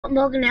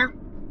got bug now.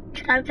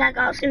 Try play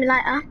Golf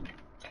Simulator.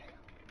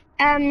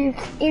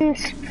 In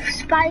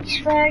Space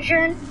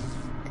version,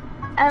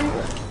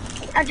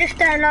 I just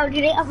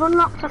downloaded it. I've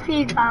unlocked a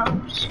few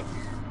goals.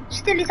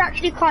 Still, it's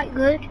actually quite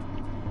good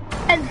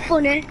and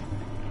funny.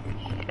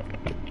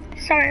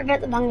 Sorry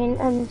about the banging.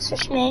 It's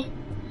just me.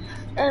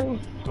 I'm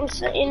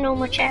sitting on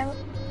my chair.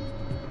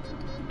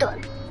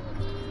 Done.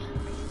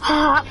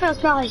 Ah, that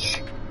feels nice.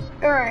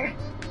 Alright.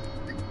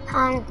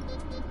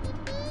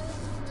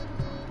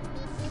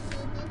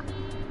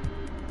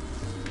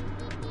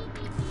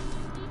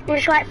 We'll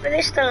just wait for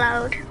this to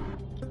load.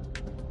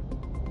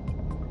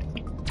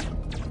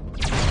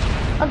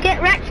 Oh,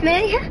 get wrecked,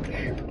 me.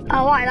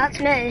 Oh, why? That's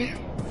me.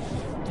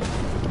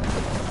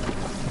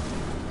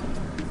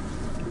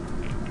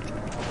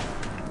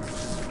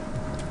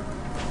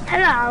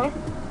 Hello.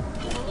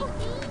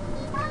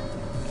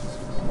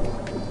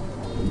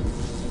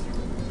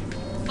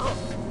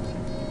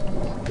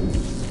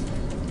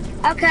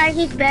 Okay,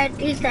 he's dead.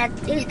 He's dead.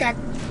 He's dead.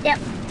 Yep,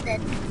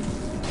 dead.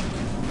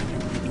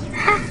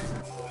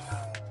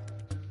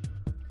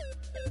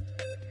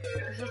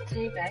 Is this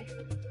TV?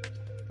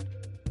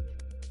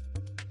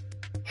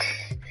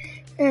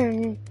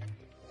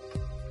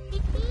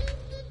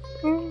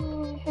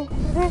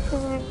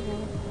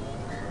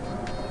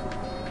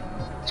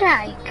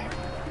 Jake.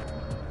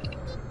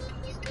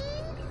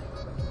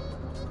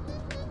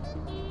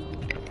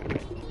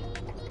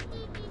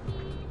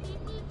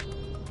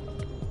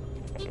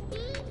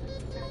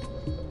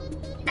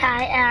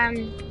 Okay,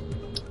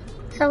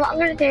 so what I'm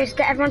going to do is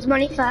get everyone's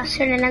money first,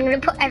 and then I'm going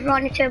to put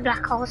everyone into a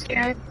black hole, so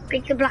how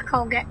big the black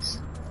hole gets.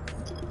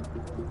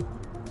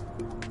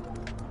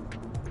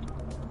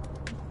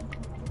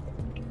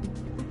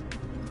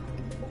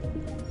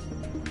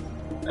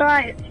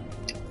 Right.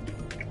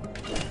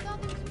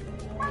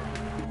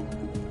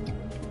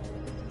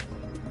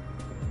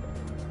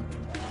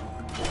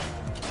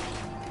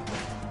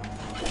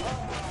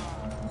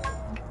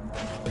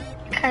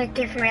 Okay,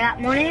 give me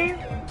that money.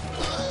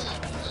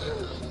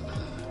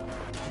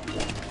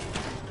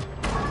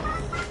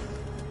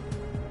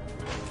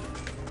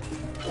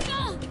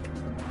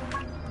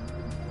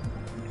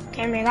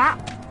 Give me that.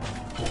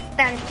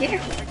 Thank you.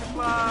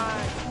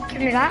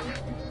 Give me that.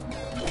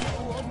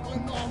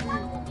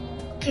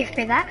 Give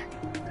me that.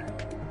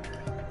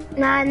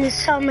 Man, there's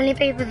so many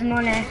people with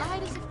money.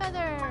 Light as a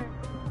feather.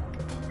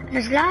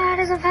 As light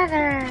as a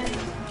feather.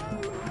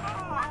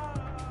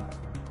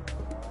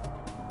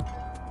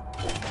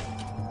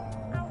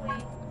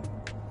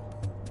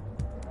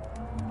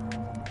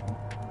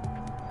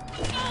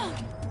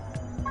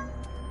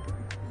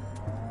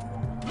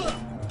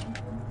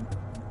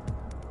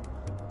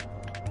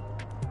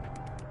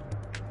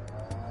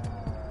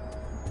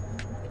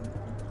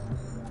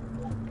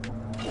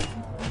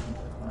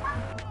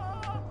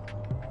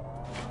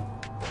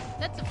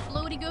 That's a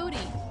floaty goaty.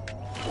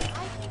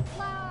 I can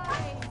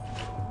fly.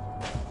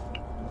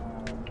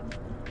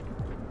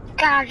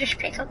 God, I just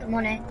picked up the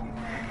money.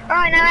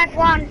 Right now,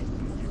 everyone,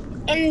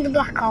 in the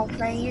black hole,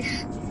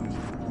 please.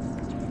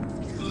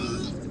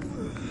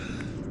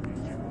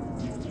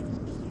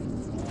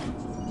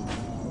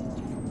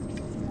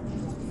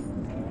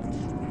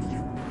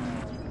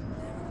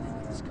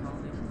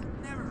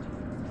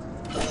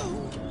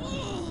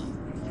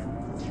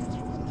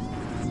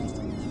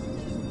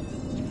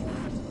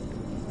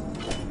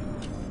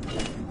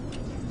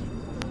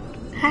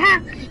 Haha,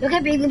 look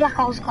how big the black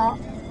hole's got.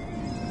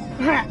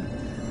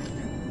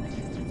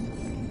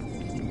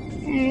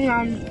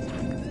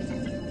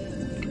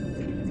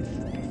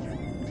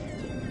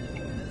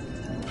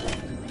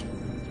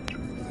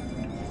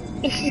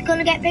 This is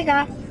gonna get bigger.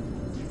 I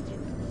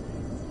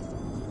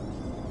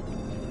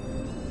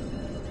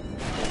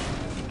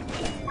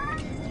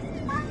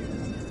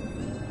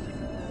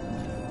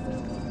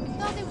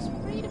thought it was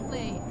free to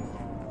play.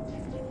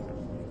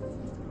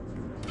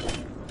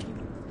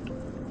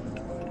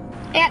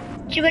 Yep,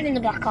 she went in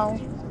the black hole.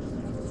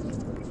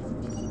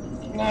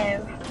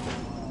 No.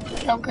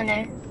 You're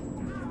gonna.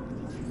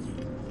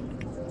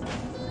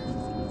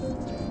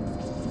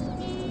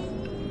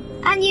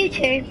 And you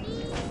too.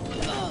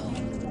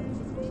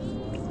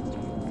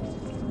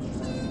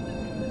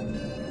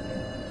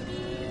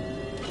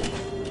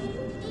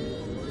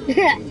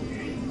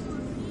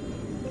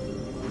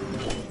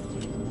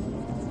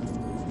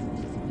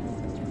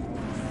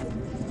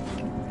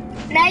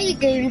 Now you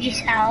doomed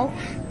yourself.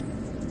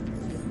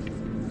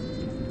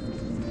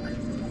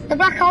 The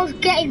black hole's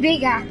getting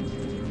bigger.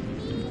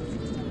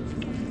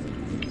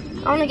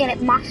 I wanna get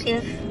it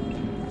massive.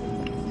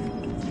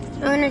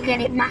 I wanna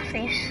get it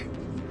massive.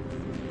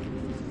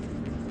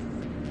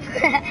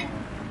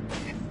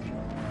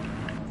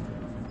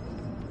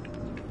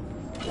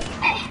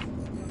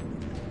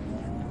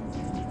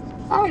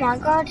 Oh my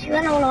god, she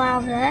went all the way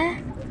over there.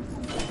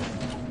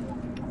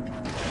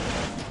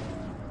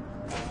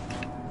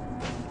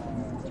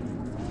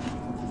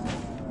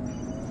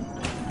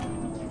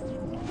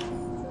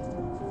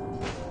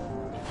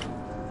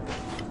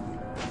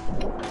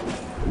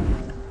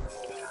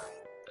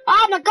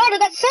 Oh my god, I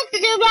got sucked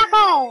into a black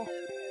hole!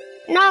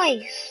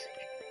 Nice.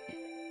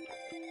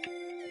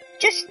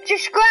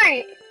 Just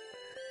great.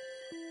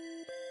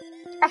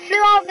 I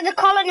flew over the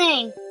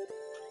colony.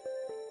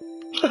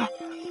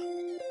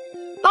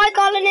 Bye,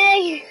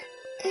 colony.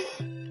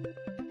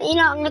 You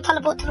know, I'm gonna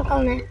teleport to the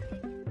colony.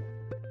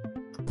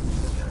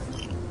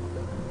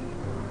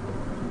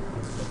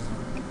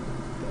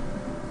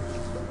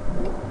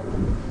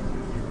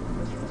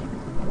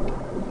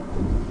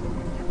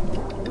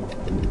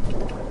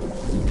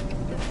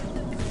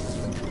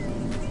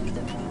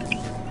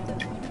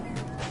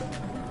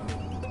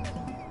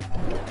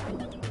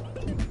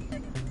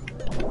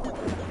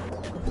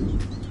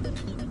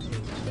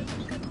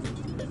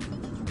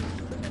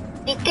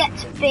 It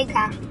gets bigger.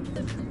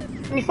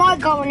 And if I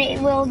go on it,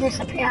 it will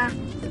disappear.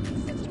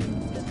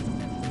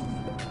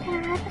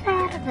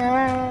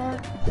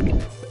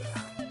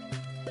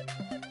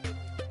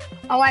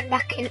 I went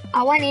back in.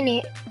 I went in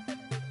it.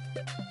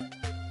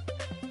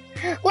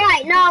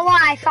 Wait, no,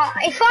 why? If I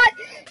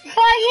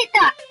hit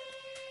that.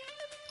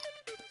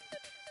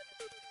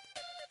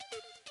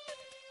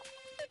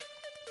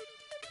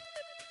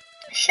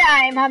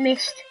 Shame, I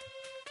missed.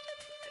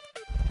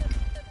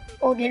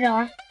 Or did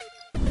I?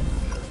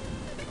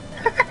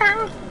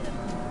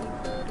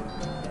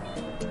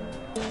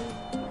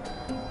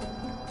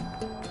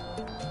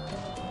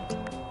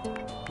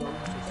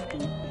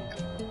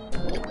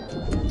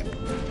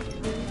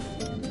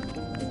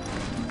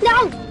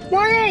 No!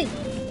 Why?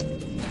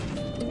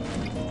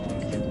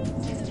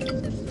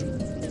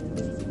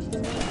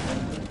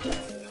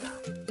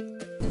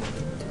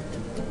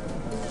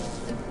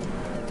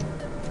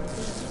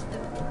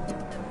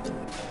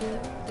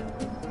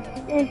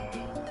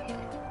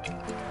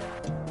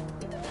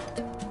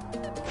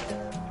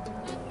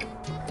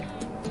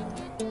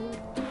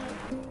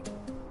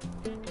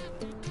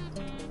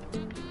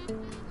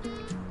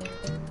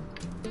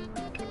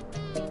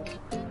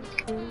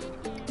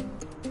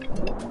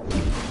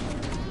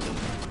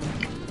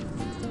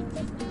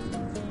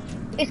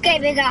 It's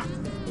getting bigger.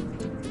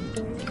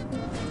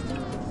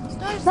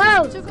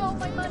 Whoa! Took all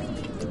my money.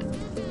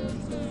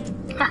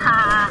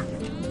 Haha.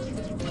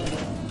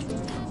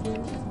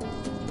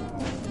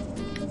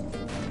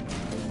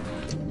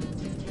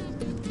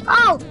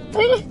 Oh!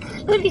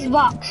 Look at this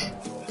box.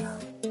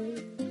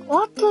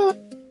 What the?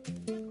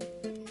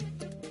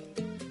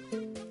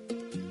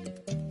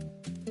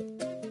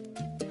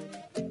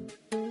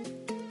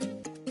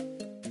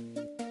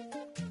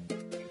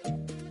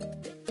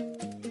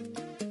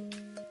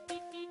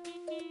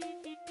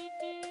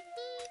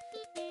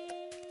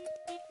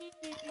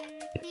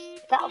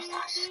 That was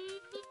nice.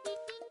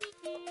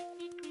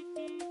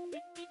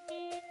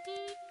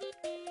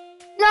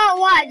 No,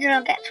 why did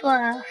I get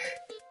 12?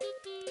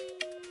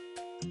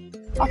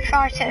 I'll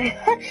try to.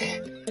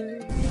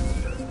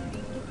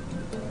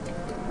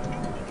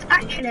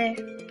 Actually.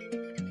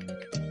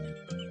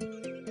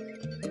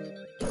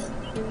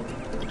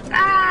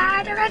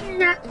 I don't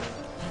know.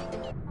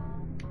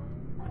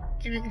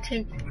 Should we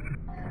continue?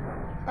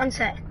 One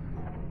sec.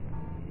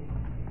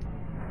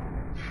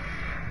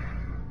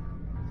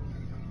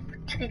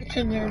 Should we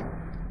continue?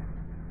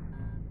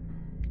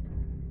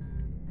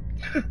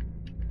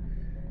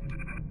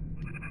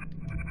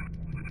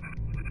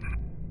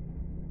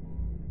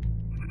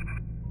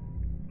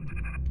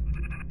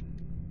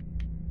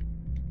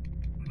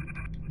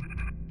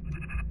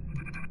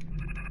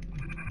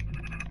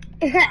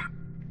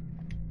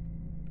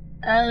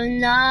 Oh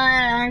no,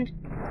 I'm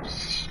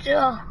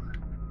stuck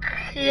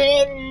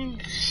in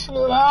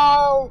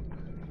slow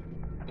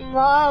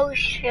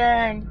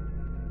motion.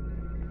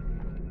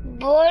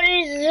 But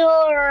it's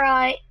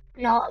alright.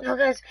 Not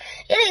because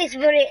it is,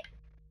 but it.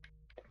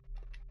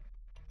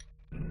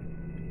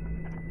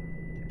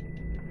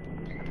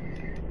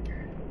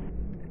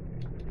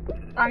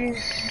 I'm.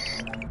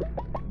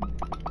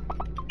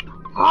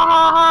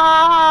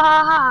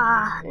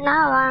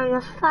 Now I'm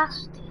the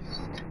fastest.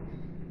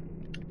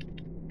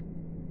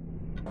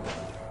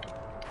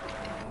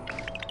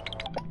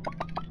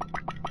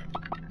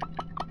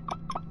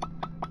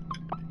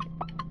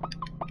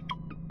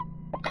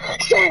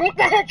 Sonic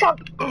the Hedgehog!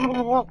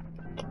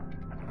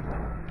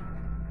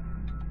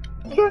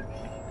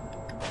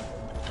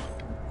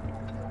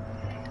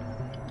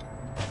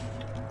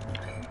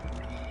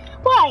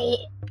 Wait,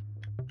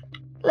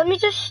 let me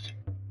just...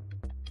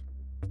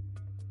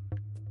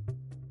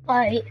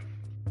 Wait.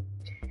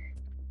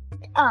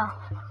 Oh.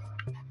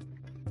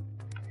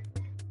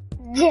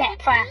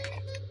 Jetpack.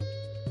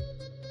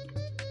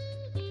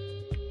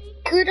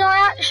 Could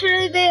I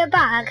actually be a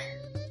bag?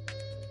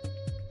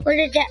 With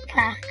a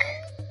jetpack?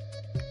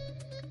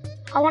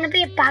 I want to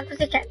be a bag with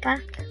a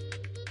jetpack.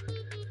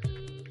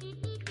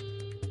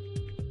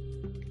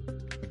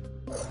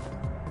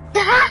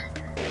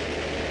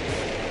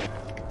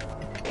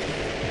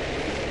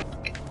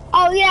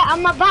 Oh yeah,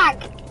 I'm a bag.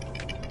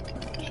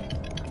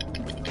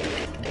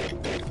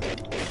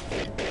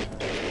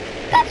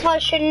 That's why I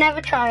should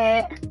never try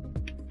it.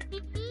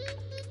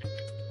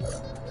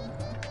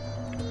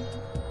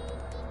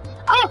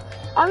 Oh,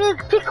 I'm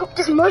gonna pick up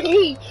this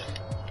money.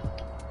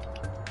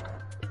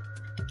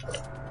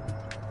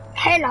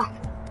 Hello.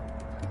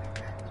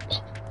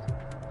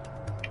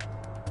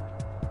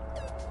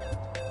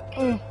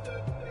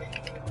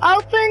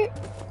 Open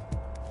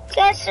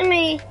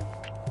sesame.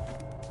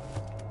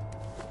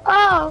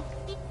 Oh.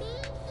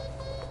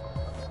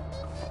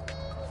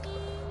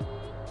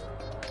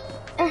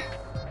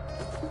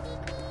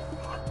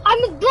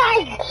 I'm a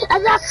bag,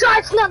 and that's why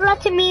it's not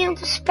letting me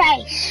into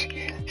space.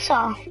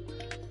 So.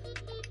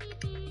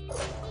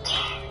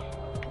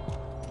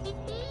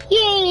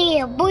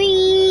 Yeah,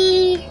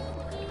 boy.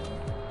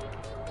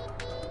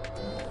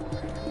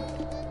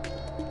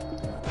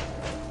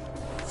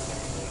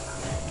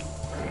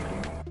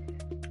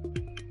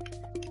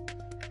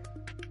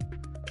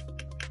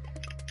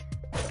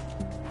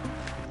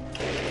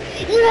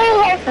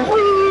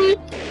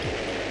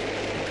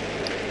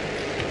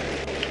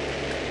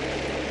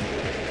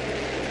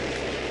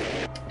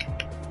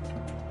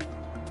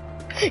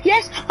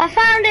 Yes, I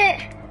found it.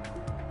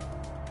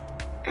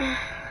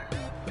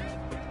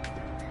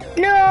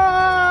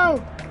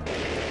 No.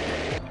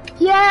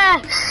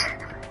 Yes.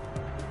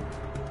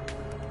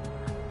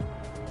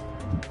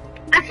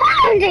 I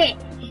found it.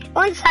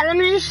 One sec, let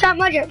me just shut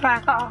my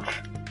jetpack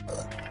off.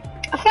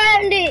 I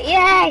found it.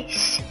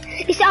 Yes.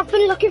 You see, I've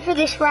been looking for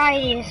this for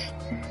ages.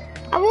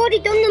 I've already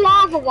done the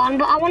lava one,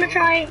 but I want to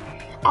try.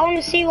 I want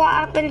to see what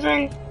happens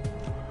when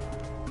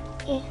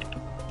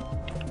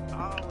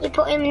you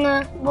put him in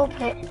the ball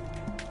pit.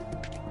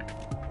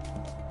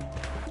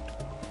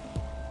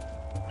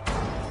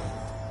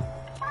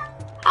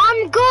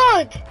 I'm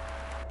good.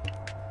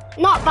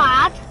 Not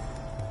bad.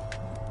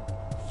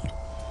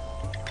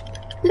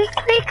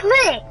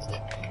 Click.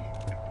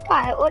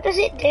 Right, what does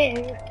it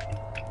do?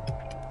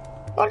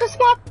 What does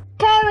my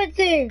parrot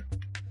do?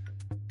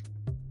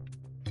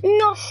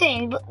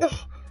 Nothing, but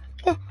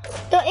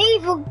the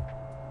evil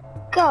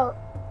goat.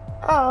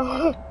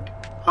 Oh,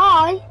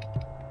 hi.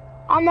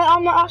 I'm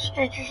an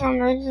ostrich for some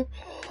reason.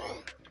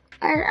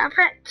 I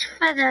pressed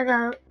feather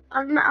goat.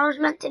 I was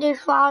meant to do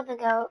father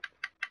goat.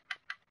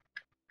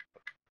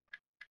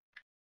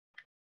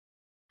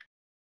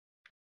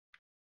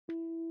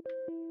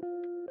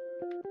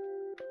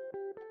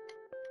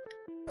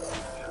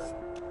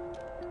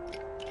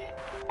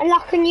 And I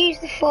can use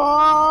the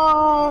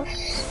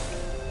force.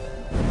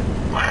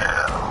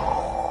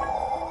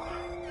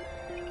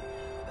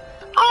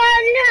 Oh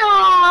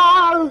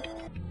no!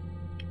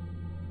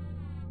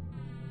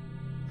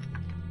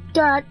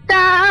 Da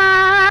da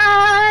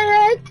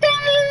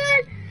da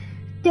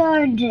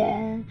da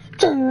da.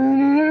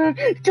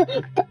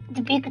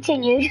 To be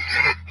continued.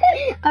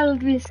 I love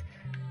this.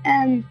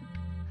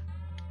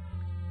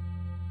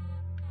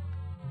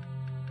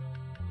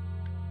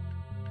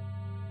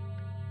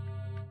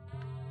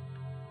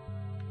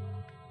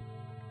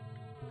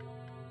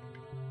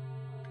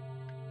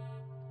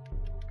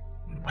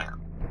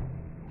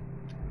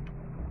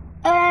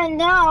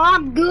 No,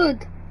 I'm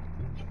good.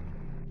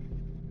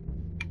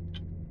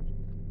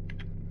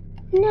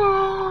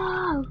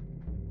 No!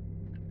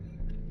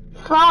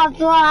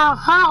 Father,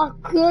 how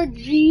could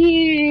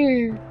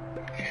you?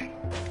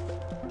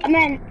 I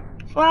meant,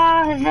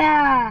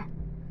 Father,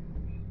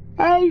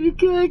 how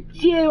could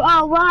you?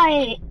 Oh,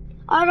 wait,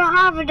 I don't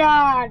have a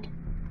dad.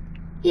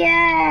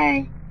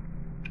 Yay.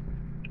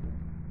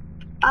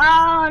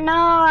 Oh,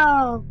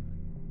 no.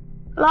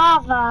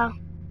 Lava.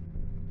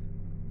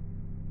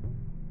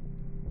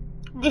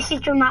 This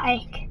is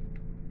dramatic.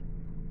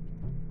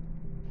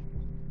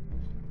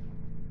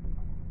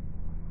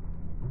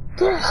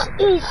 This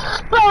is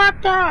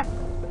Sparta!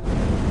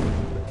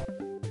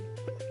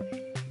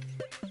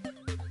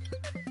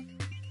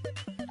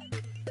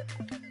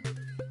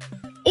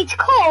 It's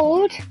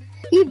called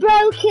You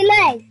Broke Your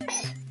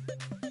Legs.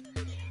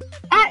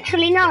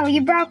 Actually, no,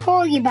 you broke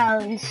all your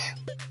bones.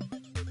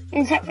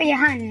 Except for your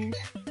hands.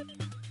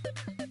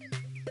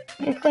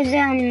 Because,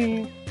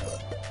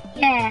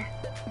 yeah,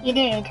 you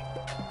did.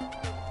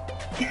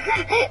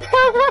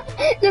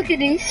 Look at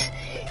this.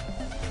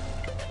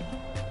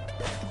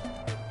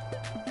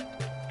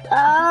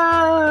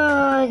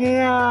 Oh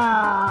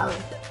no.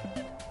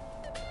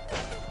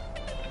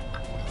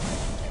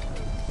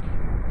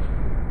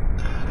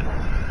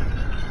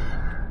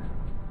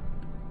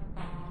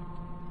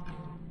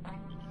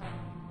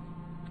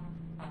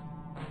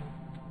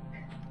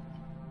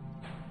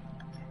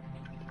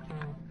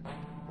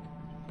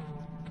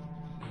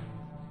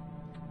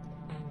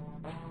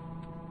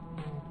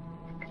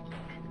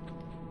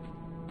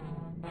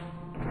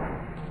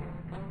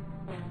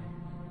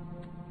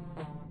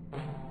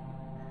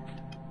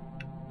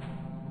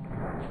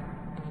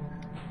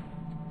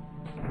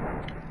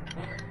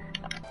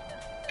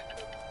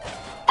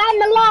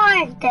 I'm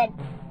alive then.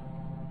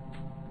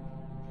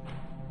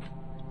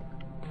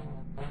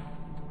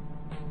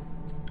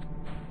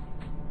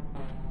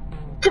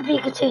 To be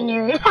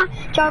continued.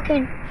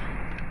 Joking.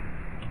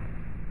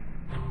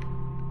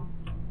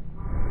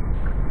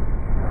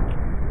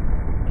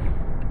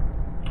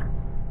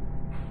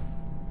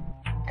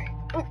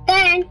 But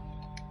then,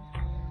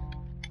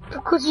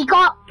 because he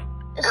got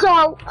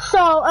so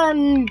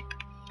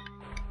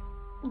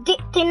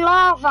dipped in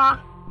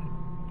lava,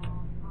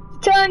 he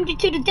turned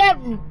into the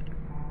devil.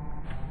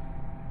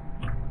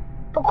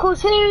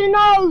 Because who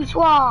knows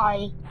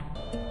why?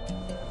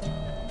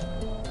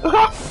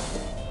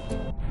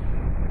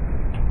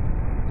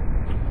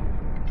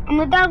 And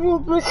my dad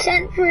was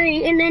sent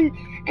free, and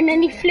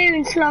then he flew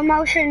in slow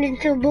motion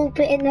into a ball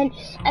pit, and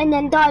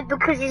then died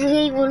because he's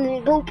evil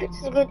and ball pits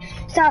are good.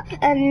 So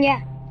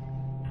yeah,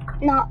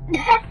 no.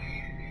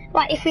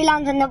 Like if he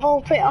lands in the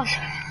ball pit,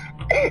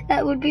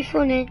 that would be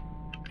funny.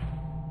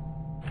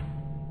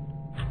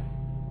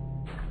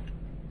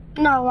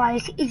 No, why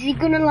is he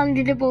gonna land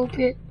in the ball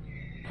pit?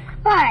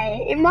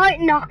 Right, it might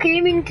knock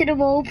him into the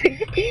ball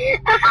pit.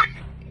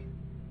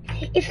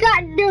 If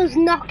that does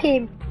knock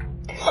him.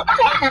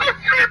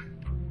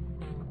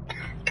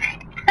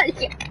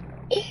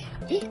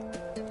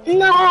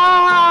 No,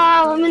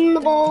 I'm in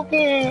the ball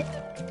pit.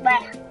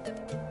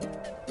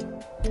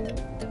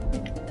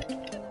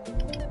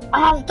 I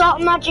have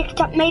dark magic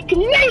that make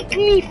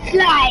me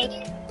fly.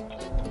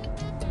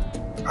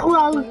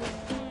 Close.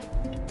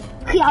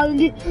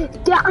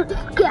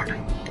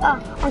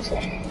 I'm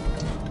sorry.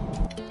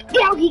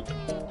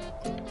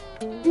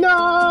 No.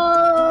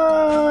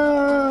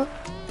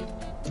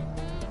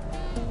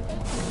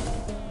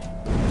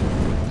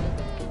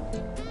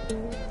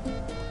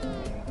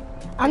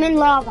 I'm in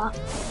lava.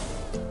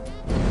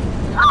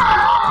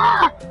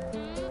 Ah!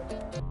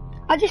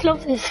 I just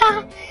love this.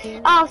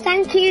 Oh,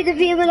 thank you, the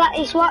viewer that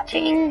is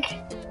watching.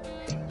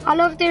 I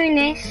love doing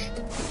this.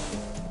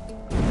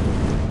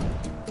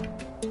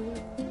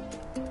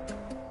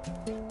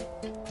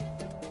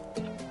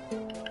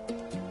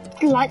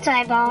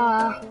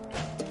 Lightsaber.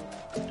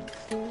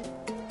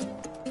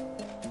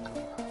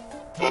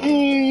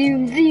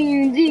 Zoom,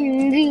 zoom,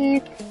 zoom,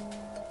 zoom.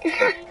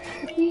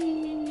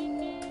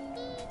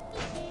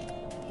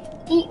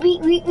 Eat.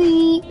 Beat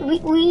me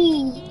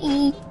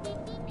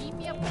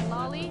up,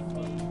 Lolly.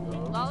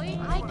 Lolly,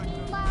 I can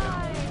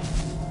fly.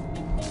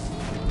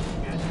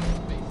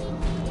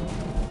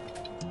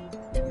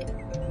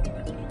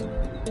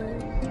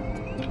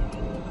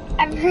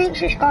 Everything's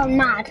just gone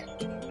mad.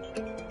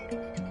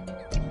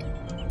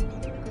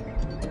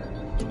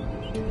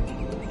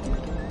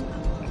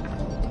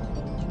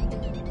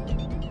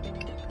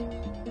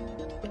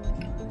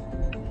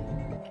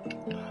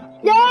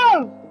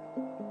 No!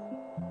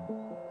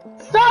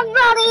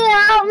 Somebody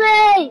help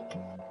me!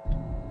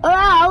 Or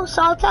else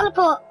I'll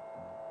teleport.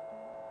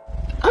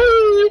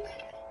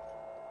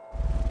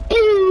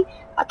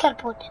 I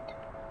teleported.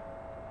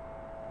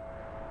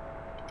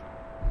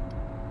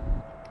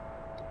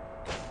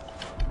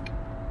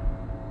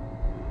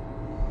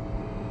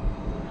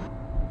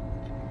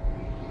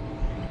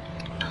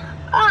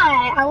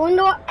 Alright, I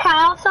wonder what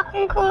chaos I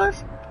can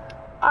cause.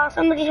 Oh,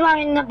 somebody's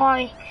riding the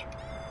bike.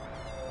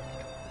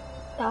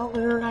 Oh,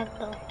 we're not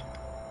though.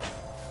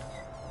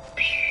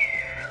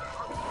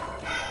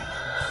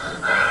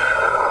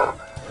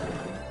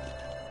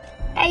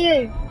 Hey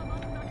you!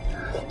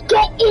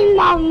 Get in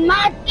my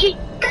magic!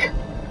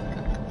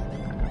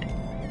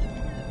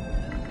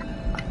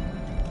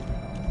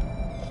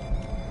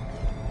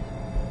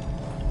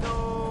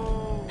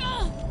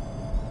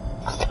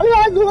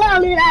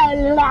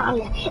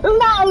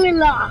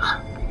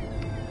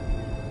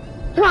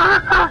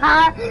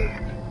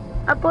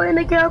 A boy and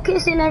a girl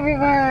kissing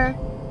everywhere.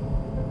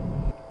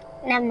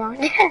 Never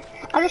mind.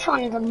 I just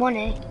wanted the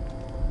money.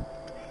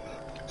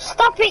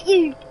 Stop it,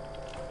 you!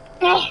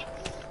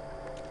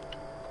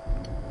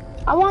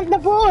 I want the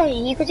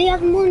boy because he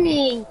has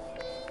money.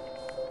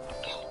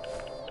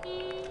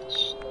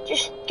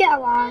 Just get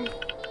away.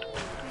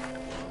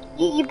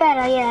 You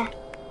better, yeah.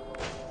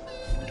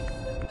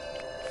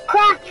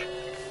 Crap!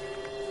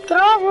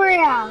 Get over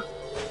here!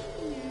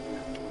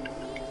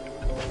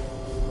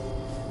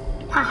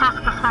 Ha ha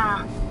ha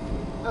ha!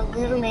 A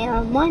little bit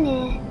of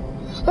money.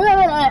 Too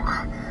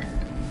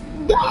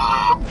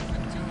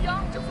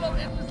young to float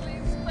endlessly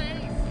in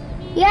space.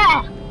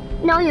 Yeah!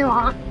 No, you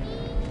aren't.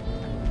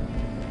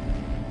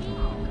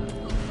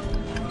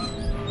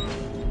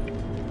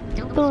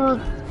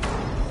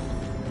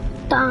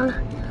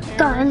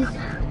 Done.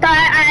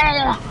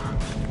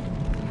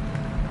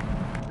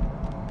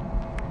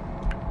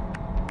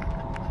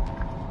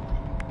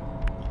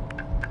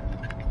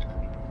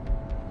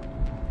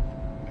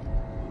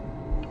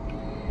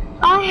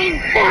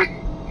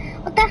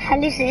 What the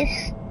hell is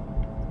this?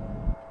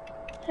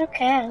 Who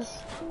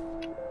cares?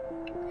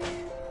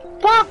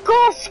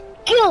 Parkour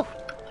skill!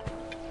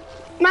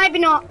 Maybe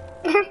not.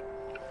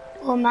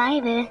 Or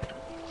maybe.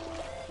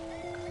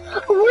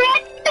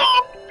 What the?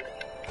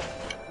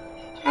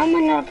 How am I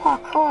not a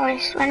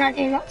parkourist when I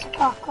do lots of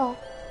parkour?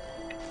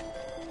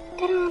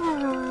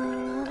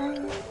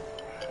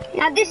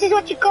 Now this is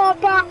what you call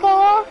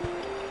parkour?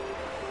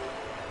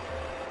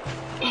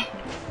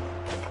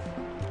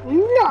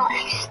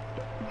 Nice!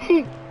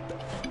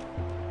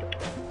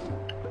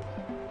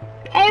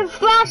 How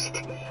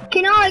fast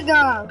can I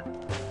go?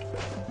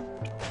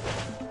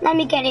 Let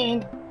me get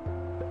in.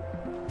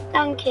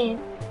 Thank you.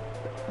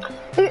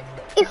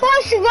 If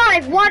I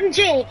survive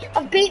 1G,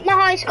 I've beat my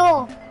high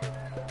score.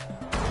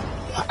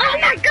 Oh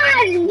my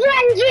god,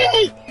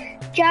 1G!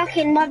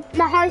 Joking, my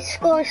high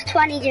score is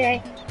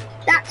 20G.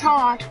 That's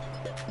hard.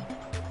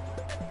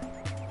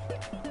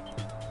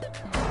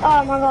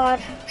 Oh my god.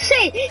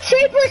 See,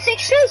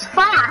 3.62 is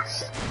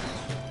fast.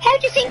 How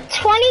do you think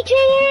 20G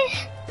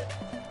is?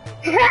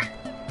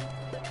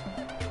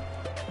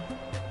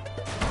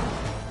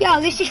 Yeah,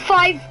 this is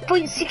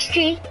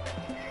 5.6G.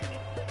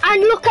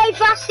 And look how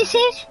fast this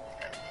is.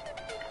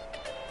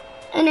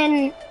 And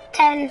then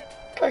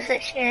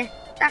 10.6G.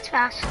 That's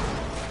fast.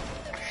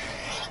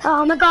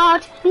 Oh my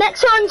god.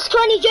 Next one's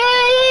 20G.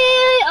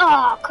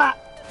 Oh crap.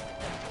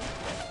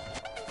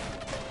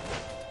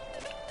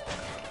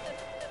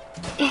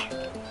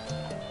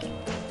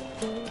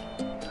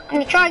 I'm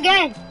gonna try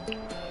again.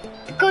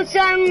 Because,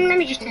 let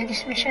me just end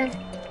this mission.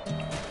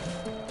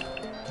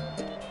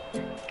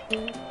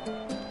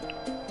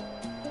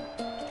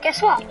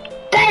 Guess what?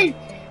 Boom!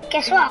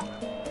 Guess what?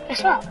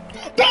 Guess what?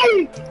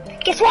 Boom!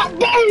 Guess what?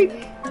 Boom!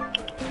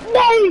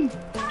 Boom!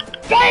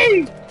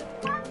 Boom!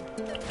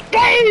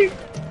 Boom!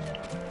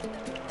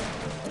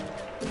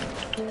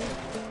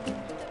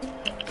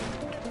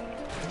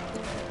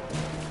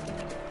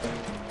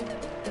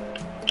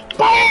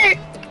 Boom!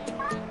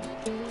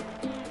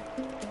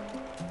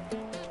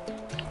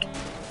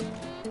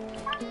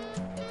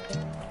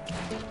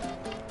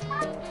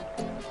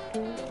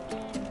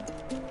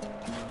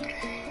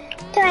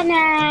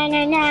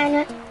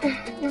 Na-na-na-na-na.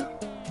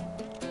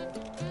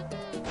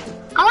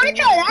 I want to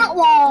try that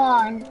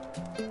one.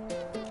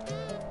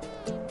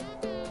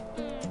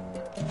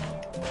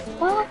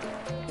 What?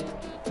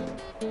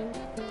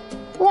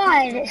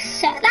 Why is it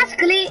set? That's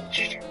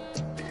glitched.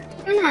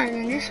 Not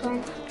in this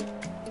one.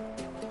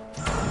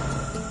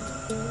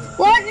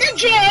 What the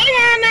J?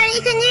 How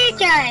many can you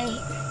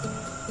take?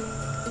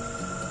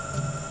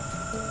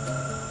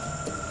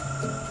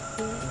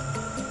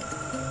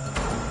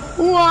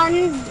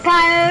 £1.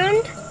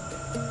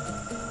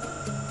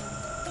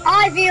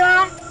 Hi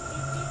viewer.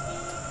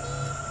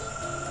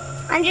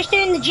 I'm just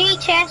doing the G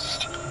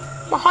test.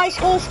 My high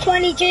score's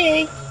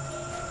 20G.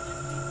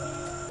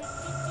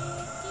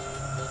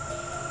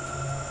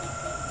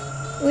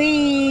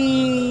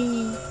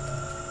 Wee.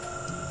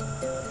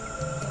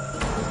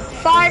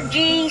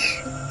 5Gs.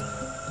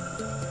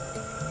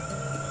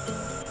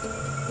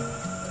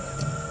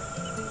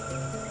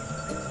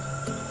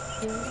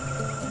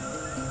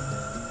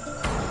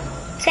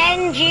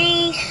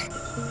 $10Gs.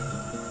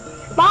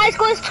 My high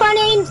score is 20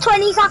 and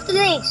 20s after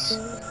this.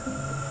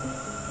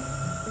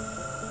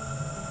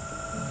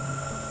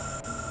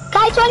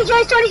 Okay, 20,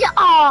 20, 20.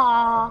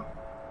 Aww.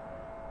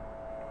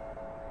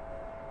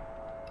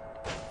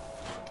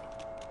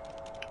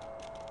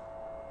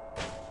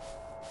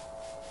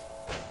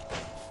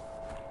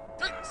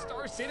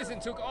 Star Citizen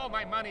took all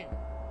my money.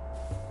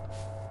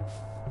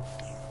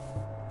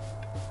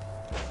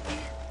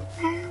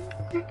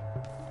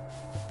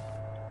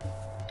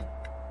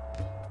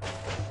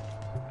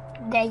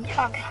 There you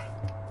go.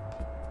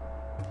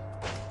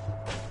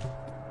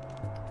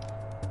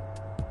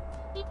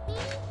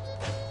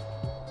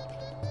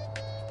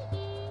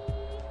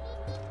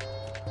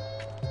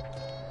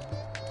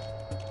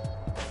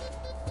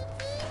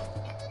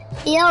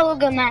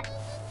 Yoga mat.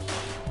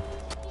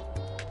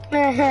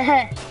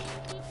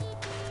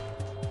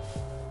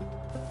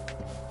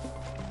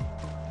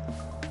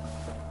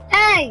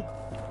 Hey,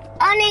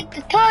 I need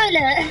the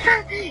toilet.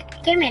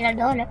 Give me the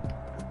toilet.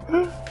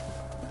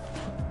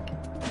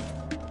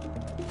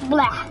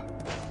 Blah.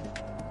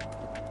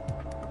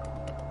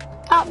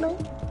 Help me.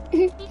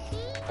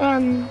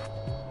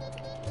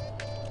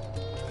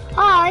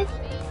 Hi.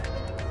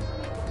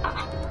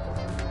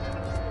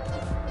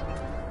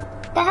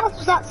 The hell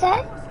does that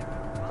say?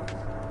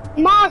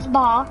 Mars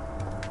bar.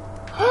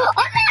 I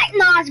like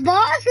Mars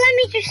bars. Let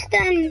me just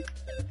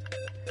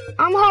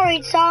I'm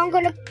hurried, so I'm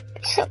gonna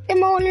suck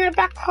them all in a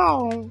black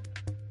hole.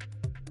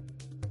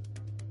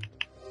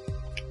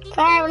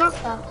 Fair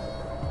enough though.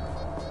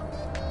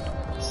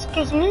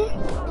 Excuse me.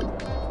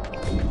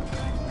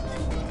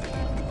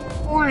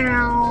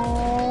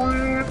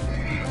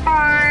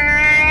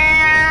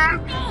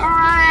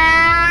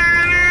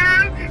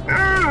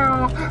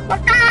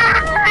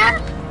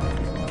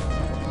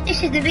 This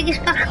is the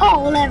biggest black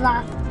hole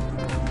ever.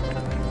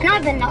 And I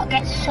better not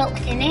get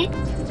sucked in it.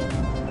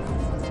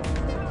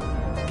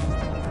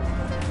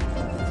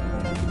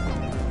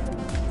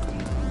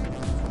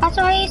 That's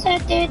what he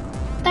said, dude.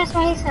 That's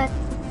what he said.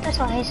 That's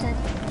what he said.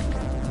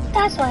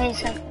 That's what he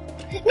said.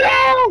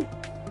 No!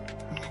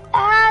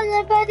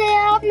 Somebody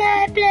help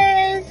me,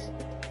 please.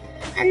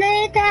 I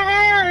need the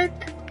help.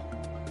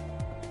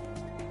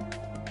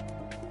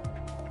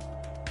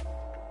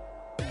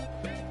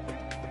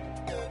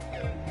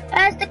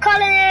 Where's the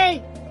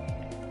colony?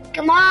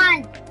 Come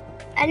on.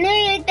 I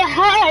need the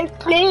help,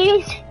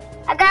 please.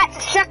 I got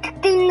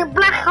sucked in the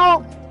black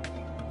hole.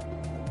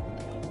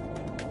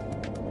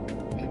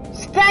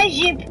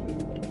 Spaceship,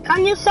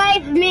 can you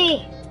save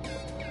me?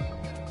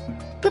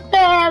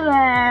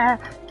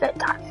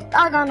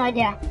 I got no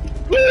idea.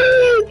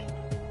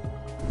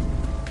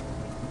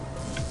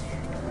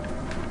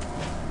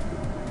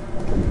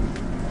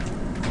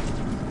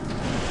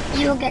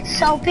 You'll get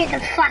so big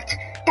and fat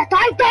that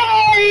I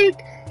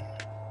died.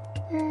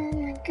 Oh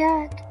my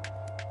god.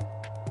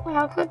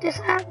 How could this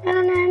happen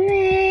to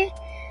me?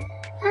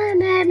 I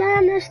made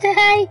my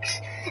mistakes.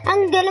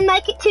 I'm gonna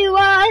make it to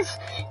us.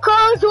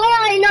 Cause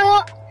why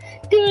not?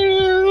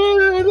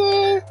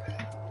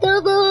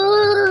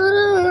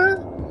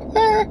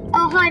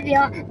 Oh, hi,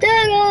 VR.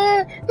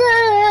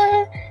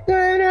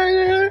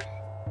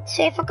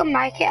 See if I can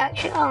make it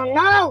actually. Oh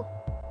no!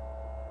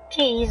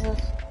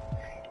 Jesus.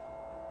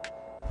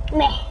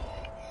 Meh.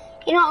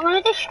 You know, I'm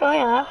gonna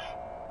destroy Earth.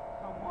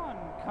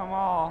 Come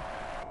on.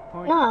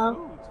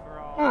 No.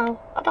 No,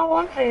 I don't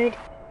want food.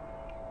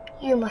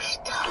 You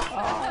must die.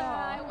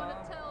 I want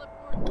to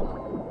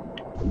teleport.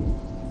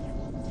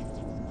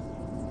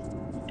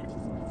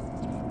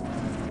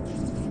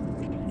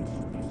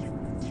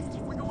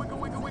 Wiggle, wiggle,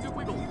 wiggle, wiggle,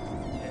 wiggle.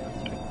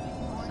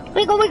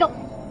 Wiggle, wiggle.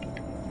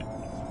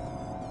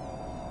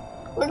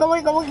 Wiggle,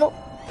 wiggle, wiggle.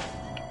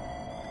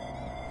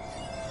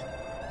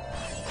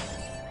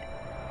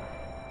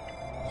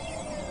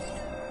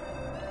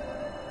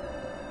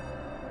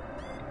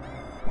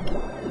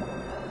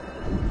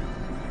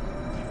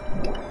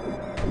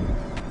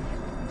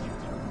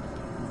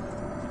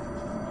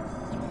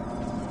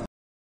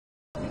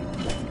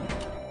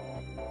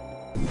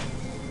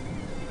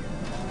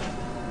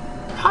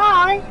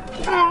 Hi.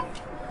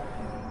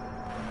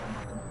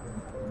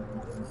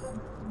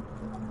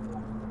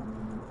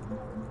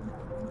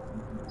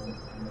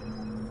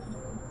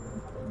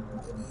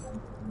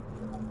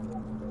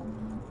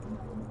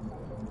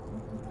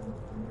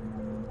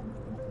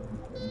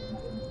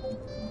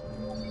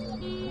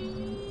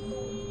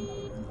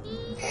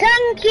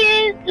 Thank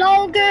you,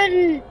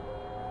 Logan.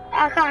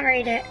 I can't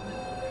read it,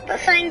 but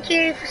thank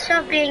you for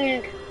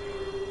subbing.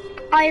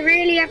 I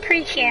really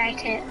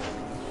appreciate it.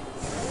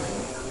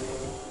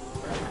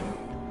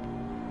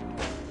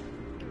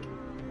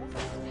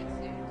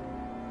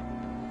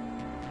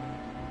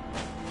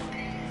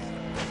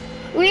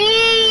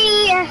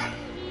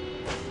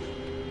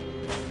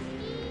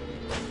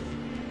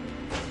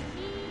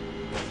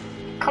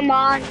 Come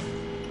on.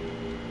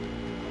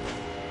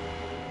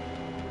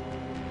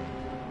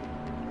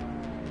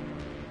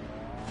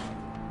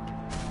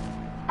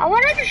 I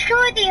want to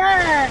destroy the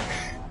Earth.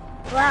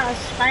 Wow, it's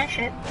a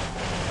spaceship.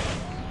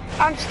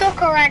 I'm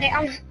stuck already.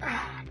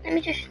 Let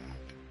me just,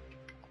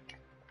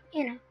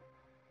 you know.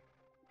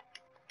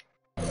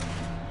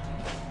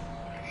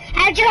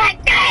 How'd you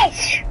like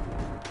this?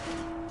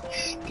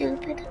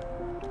 Stupid.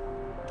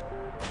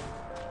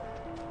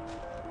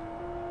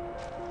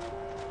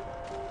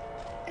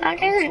 That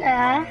isn't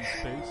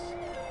Earth.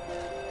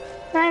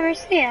 Where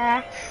is the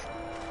Earth?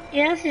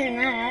 The Earth isn't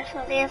there,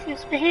 so the Earth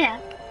must be here.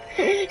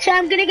 So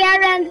I'm gonna go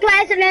around the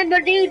place and remember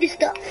to do the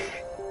stuff.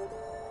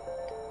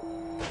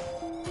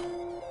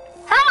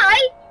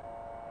 Hi!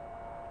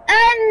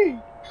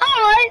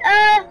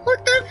 What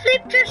the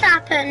flip just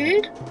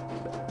happened?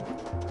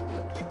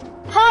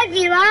 Hi,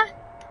 viewer.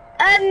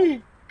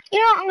 You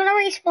know what, I'm gonna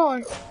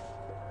respawn.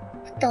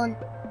 It's done.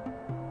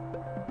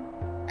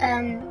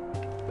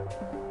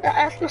 The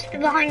Earth must be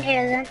behind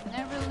here then.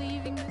 Never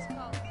leaving this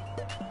colony.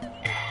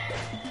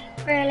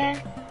 Really?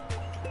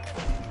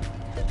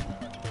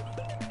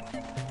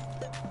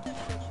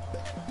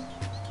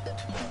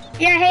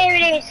 Yeah, here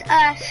it is,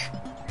 Earth.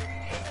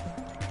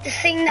 The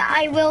thing that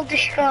I will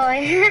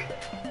destroy.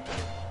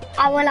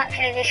 I will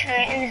actually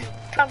destroy it,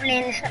 probably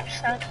in this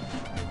episode.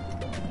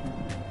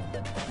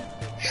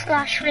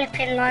 /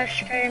 flipping live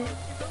stream.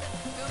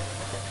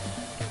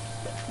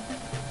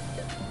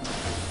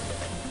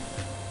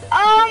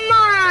 Oh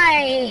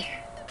my!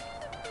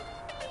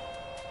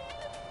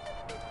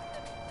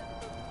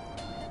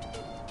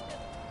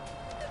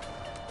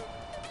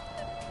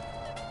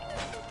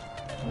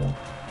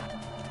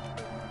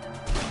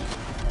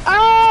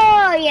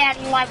 Oh yeah,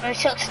 the library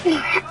sucks.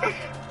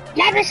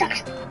 Library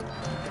sucks.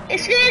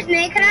 Excuse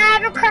me, can I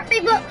have a coffee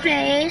book,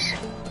 please?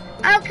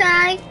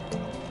 Okay.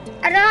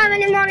 I don't have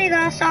any money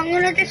though, so I'm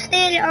gonna just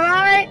steal it,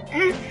 alright?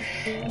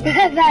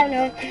 Fair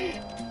enough.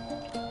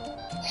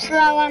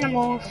 Slow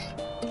animals.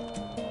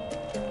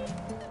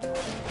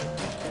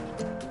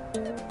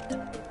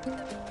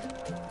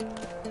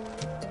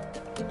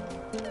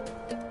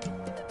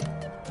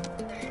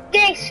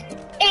 This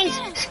is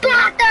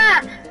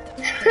Sparta!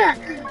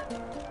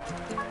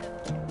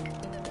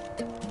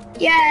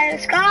 Yeah,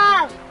 let's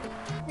go!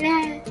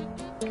 No.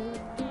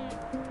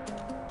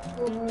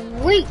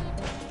 Wait!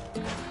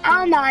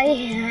 Oh my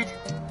head.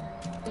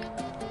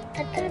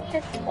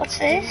 What's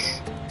this?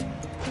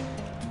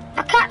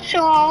 A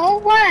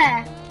capsule?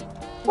 Where?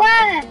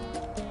 Where?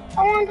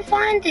 I want to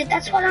find it,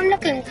 that's what I'm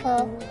looking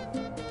for.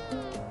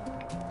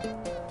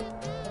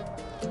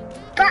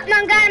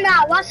 Batman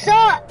Gamer, what's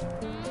up?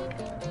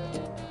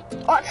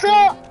 What's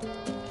up?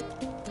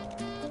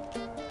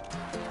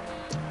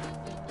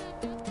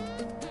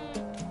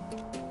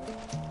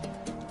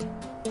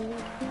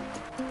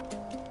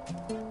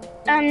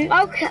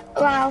 Okay,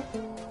 well.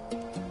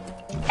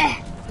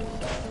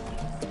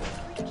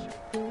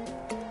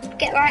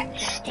 Get right,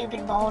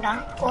 stupid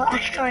boulder. Or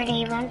asteroid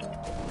even.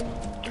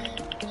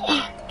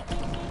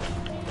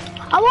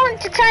 I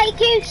want to take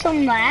you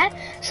somewhere,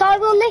 so I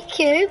will lick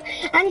you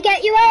and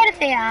get you out of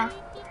here.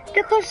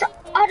 Because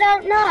I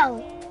don't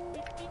know.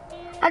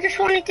 I just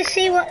wanted to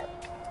see what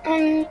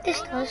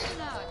this does.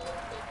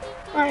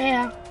 Right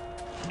here.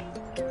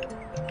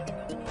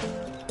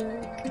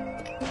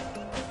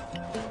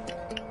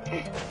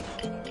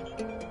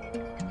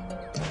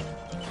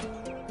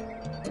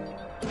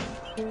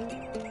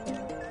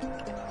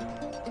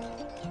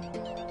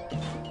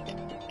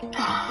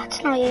 Ah,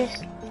 it's no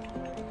use.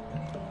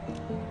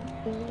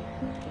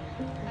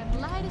 I'm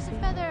light as a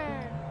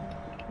feather.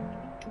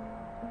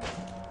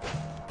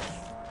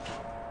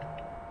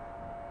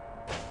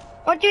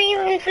 What do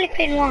you even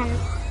flipping want?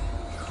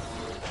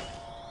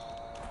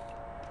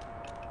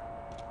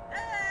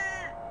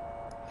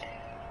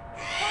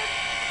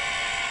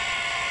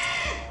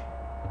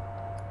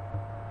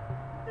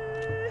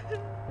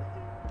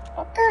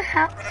 What the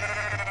hell?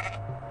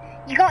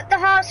 You got the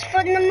house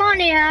for the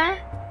money, huh?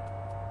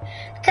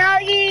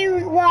 Tell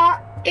you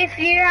what, if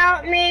you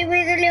help me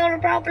with a little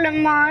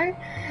problem, man,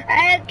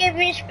 I'll give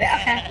you a spit.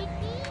 Okay.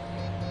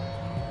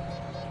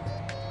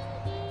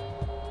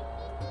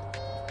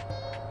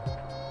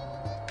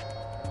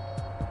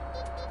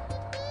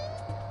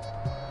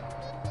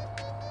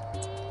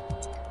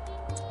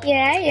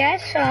 Yeah,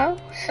 so.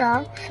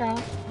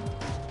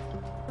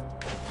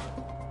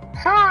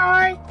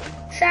 Hi,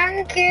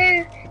 thank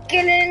you,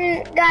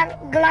 Gillen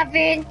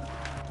Glavin.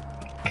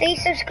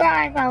 Please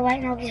subscribe. Oh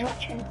wait, nobody's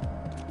watching.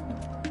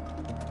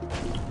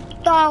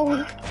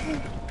 Oh,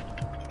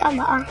 don't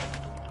matter.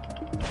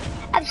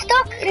 I'm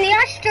stuck in the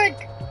asteroid.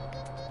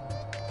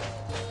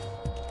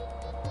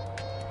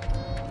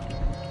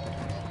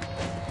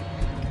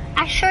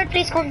 Asteroid,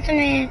 please come to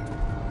me.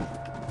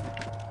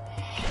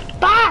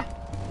 Bah!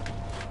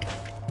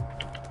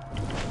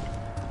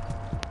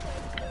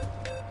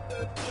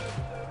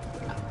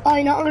 Oh,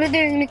 you know what I'm gonna do?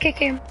 I'm gonna kick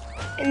him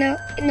in the,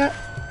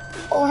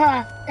 or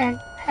her, then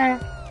her,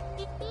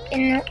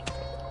 in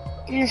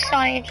the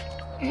side.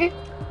 And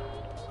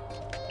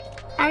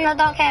I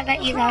don't care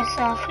about you guys,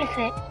 so I'll flip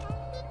it.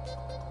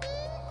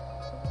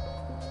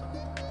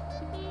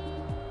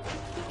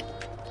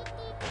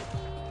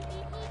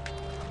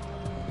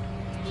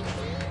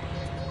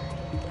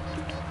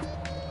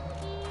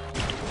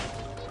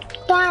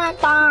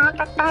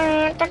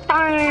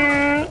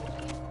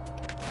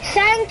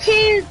 Thank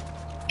you,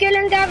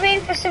 Gillen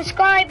Gavin, for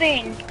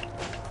subscribing.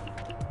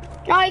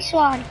 Nice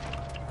one.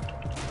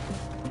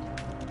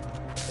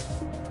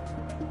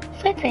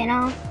 Flipping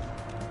on.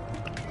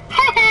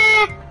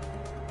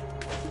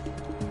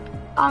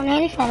 Oh,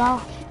 nearly fell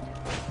off.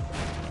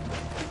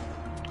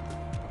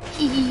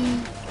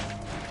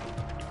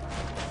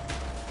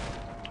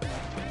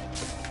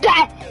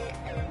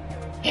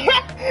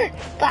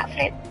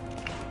 Backflip.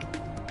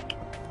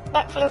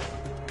 Backflip.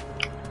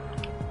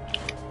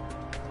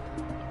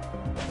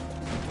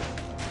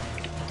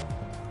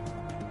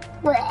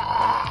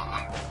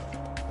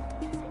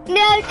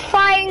 No, it's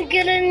fine,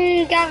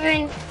 Gillen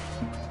Gavin.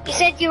 You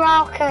said you're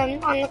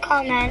welcome on the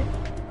comment.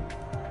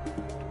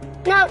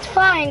 No, it's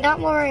fine,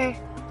 don't worry.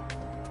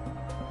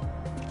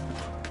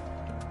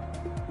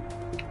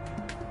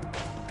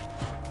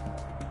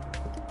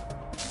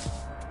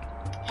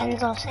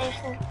 Enzo,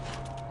 safely.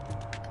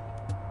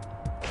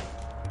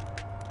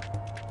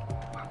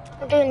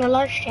 I'm doing a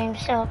live stream,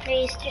 so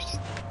please just...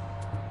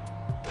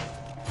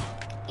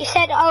 You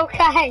said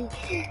okay.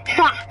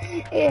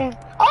 Yeah.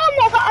 Oh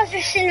my god, I was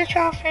just in the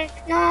traffic.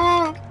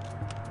 No.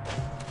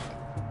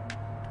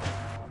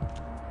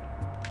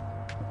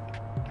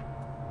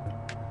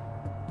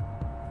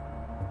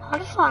 How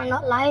to find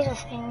that laser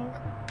thing?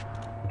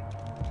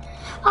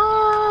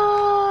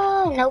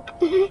 Oh, nope.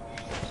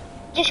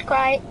 Just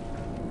great.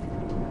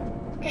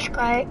 Just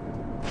great.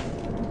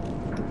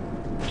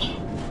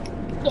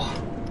 Yeah.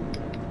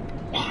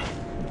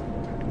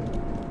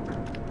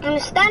 I'm gonna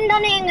stand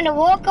on it, I'm gonna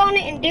walk on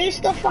it and do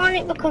stuff on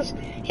it because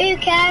who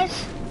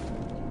cares?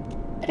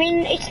 I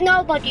mean, it's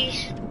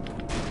nobody's.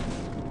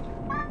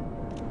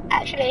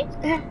 Actually,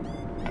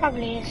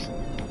 probably is.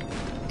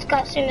 It's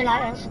got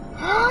simulators.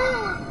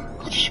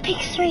 I just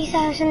picked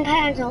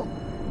 £3,000 up.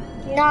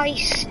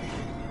 Nice.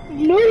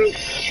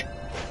 Nice.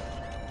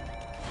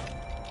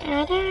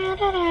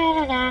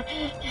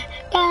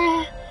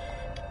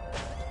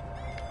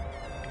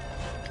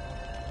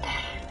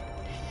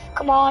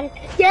 Come on.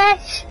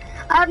 Yes!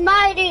 I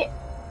made it.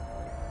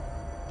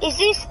 Is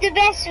this the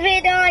best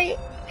vid I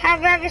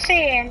have ever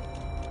seen?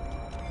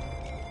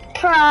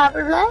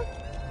 Probably.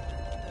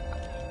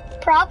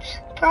 Props.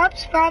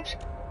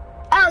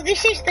 Oh,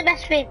 this is the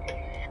best vid.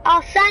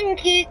 Oh,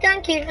 thank you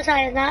for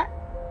saying that.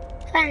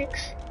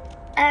 Thanks.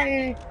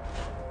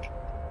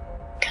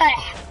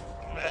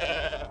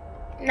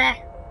 Meh.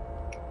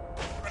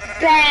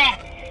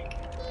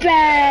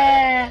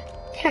 Bah.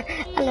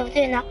 I love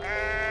doing that.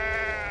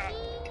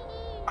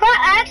 Quite,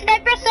 I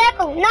accidentally press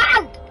circle.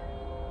 No!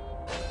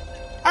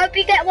 Hope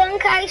you get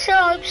 1k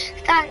subs.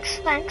 Thanks.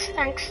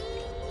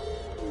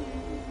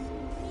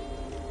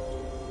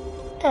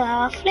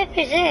 The flip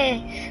is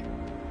this?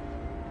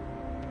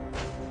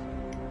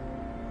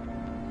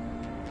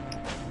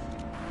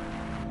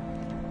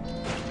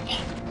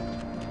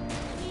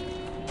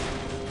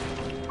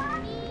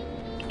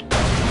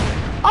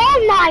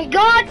 my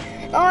god!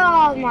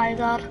 Oh my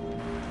god.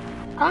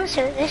 I want to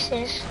see what this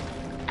is.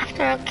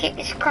 After I kick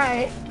this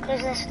crowd,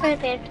 because they're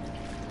stupid.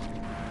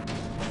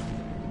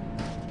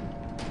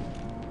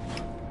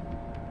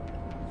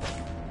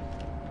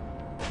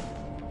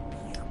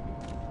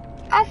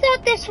 I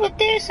thought this would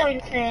do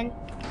something.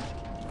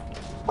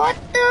 What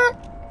the?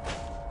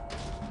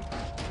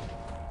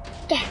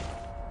 Yeah.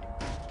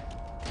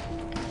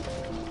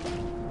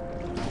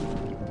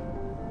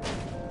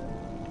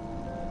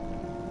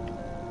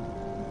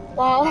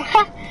 Wow.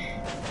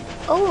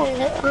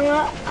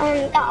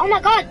 Oh my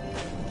god.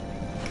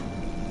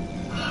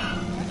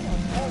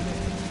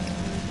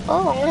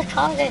 Oh, I'm gonna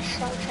try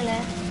this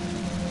actually.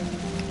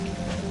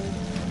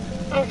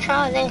 I'm gonna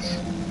try this.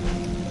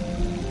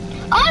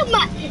 Oh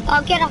my!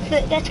 Oh, get off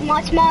it. It's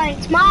mine.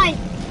 It's mine.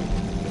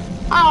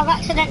 Oh, I've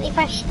accidentally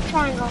pressed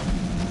triangle.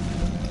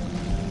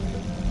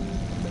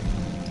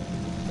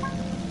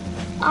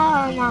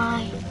 Oh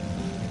my.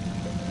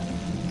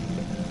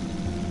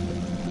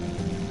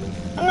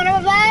 I'm gonna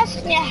reverse.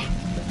 Yeah.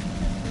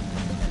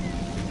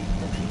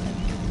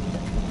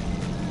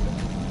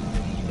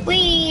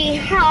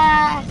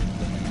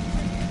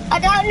 I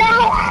don't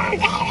know.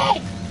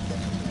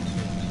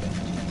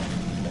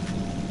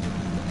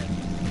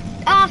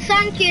 Oh,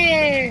 thank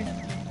you.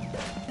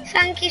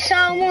 Thank you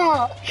so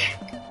much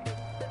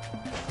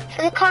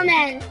for the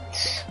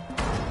comments.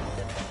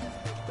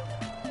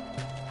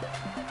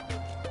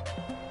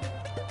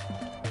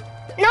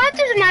 No, it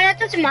doesn't matter. It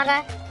doesn't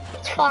matter.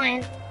 It's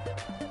fine.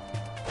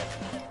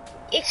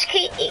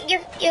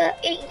 Your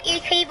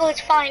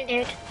keyboard's fine,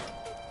 dude.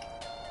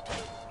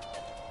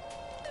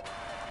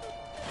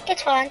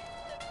 It's fine.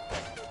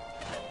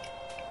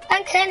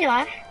 Thanks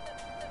anyway.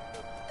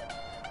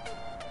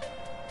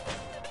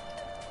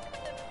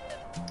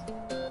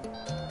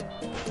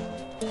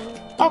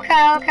 Okay.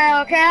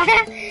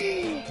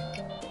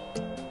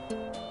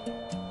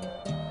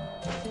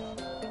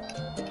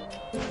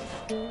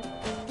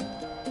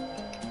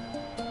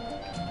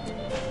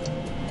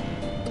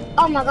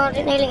 Oh my god,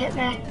 it nearly hit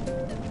me.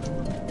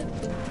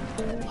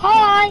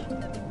 Hi!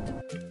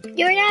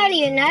 You're an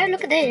alien now,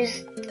 look at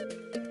this.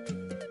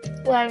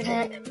 Where is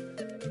it?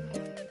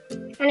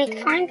 I need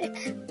to find it.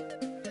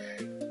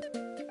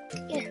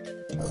 Yeah.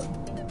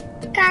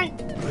 Okay.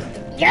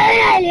 You're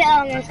an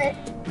alien, that's it.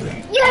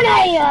 You're an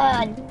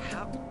alien!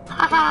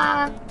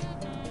 Haha.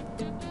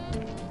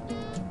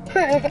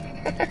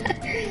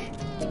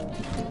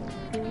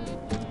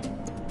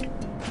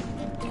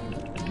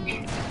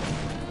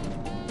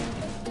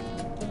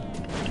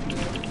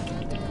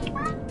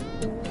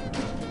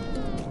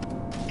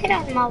 Get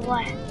out of my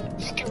way,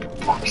 stupid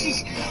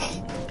boxes.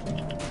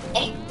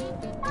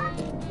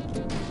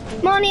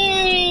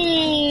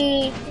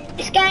 Money!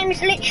 This game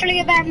is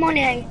literally about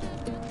money.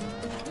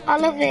 I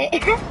love it.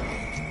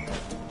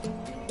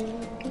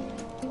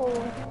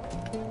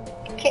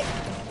 Okay.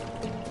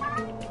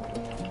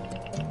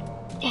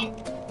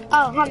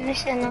 Oh, I'm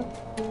missing them.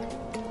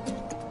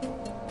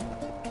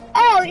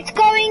 Oh, it's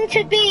going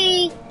to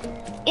be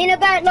in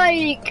about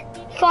like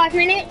 5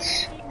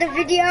 minutes, the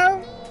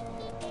video.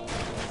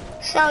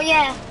 So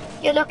yeah,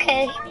 you're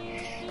lucky.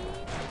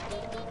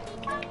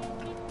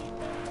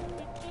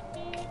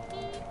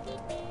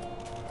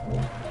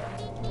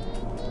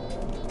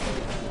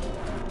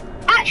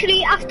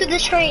 Actually, after the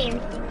stream,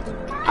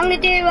 I'm gonna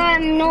do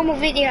normal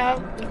video.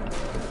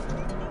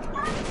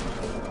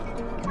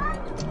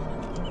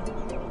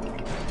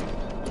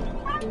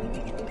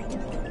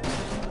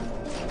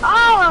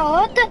 Oh,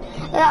 what the?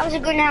 That was a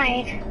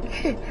grenade.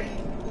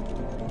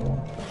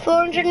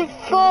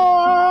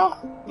 404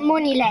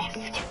 money left.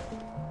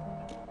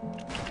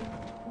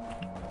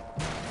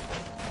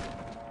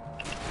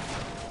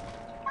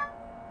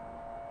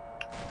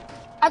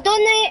 I've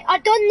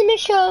done the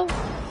mission.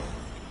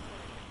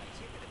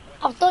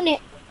 I've done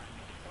it.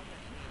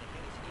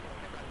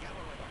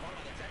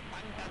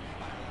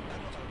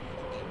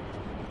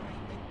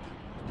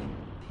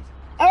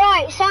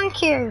 Alright,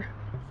 thank you.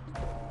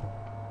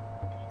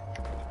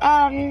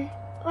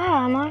 Where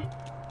am I?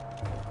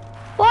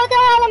 What the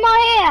hell am I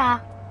here?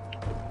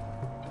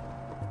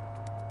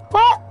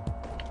 What?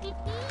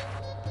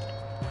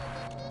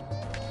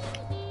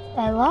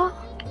 Wait, what?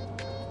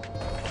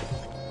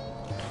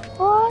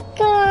 What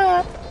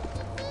the?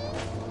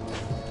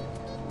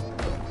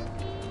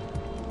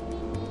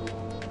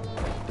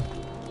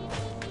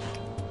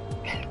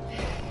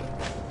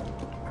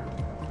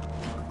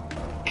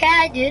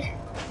 Okay, dude.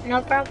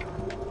 No problem.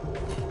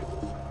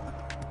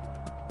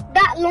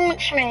 That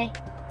launched me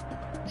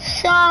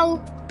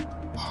so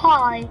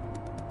high.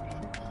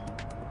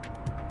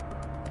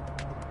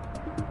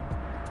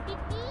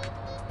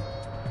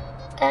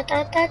 Da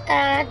da da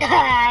da da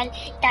da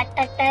da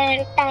da da.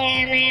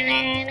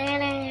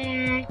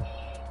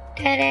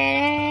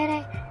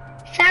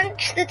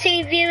 Thanks the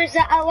two viewers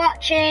that are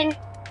watching.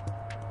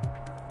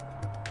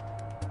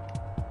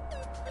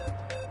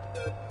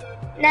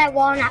 No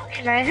one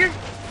actually.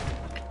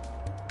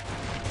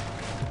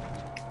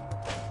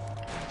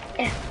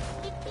 Yeah.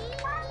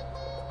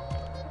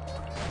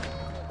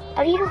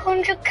 I need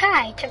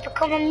 100k to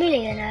become a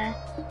millionaire.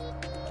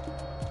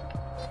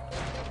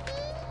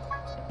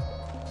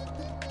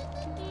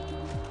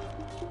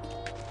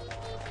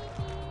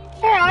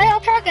 Alright, I'll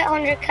try to get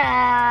 100k.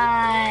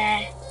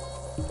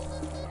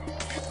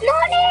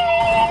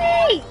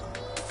 Money!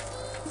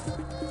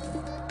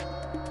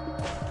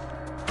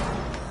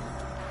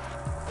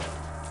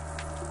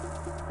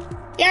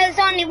 Yeah, there's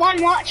only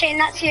one watching,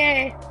 that's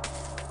you.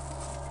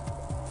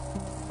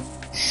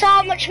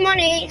 So much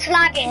money, it's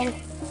lagging.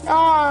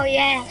 Oh,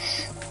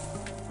 yes.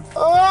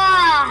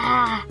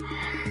 Oh.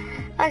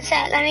 One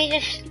sec, let me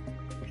just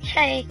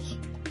check.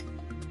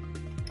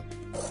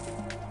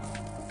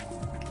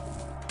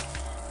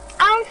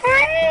 I'm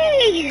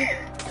free!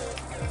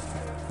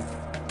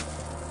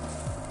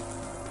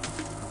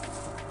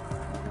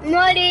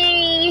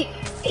 Money!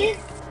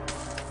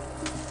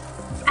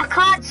 I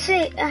can't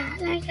see.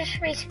 Let me just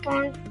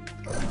respawn.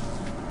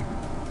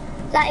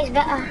 That is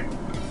better.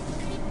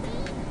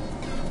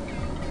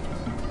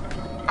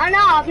 I know,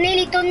 I've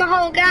nearly done the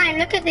whole game.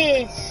 Look at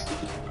this.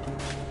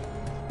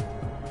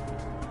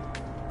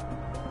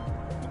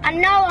 I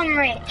know I'm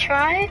rich,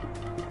 right?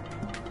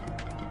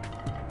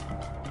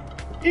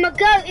 My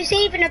goat is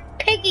even a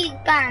piggy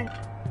bank.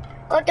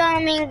 Or don't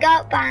I mean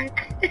goat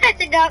bank?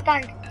 It's a goat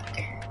bank.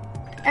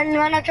 And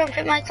when I jump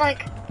it makes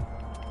like...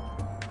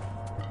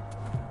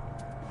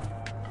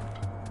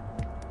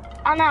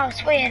 I know,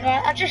 it's weird,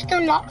 right? I just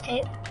unlocked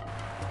it.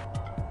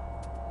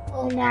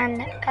 Oh man,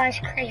 that guy's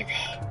creepy.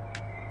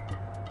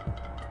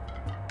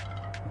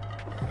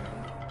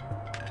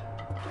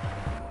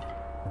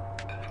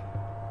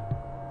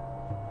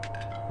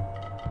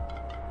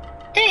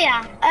 Do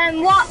ya?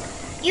 What?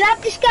 You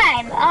have this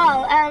game?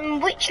 Oh,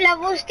 which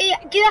levels do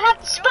you have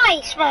the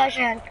space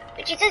version?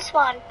 Which is this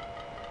one?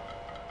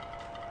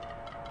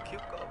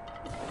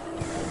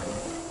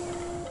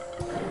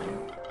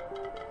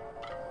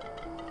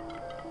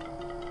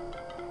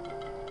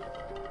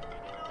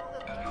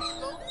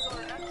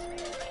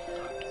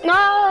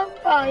 No.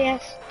 Oh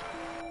yes.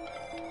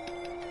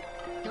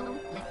 Don't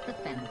lift the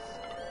fence.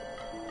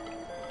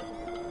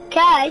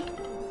 Okay.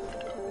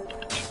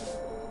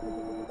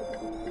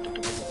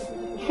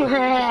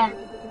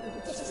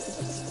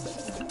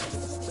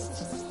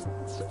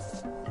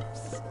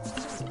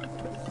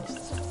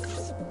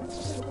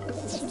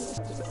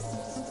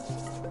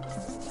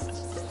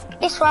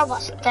 This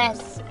robot's dead.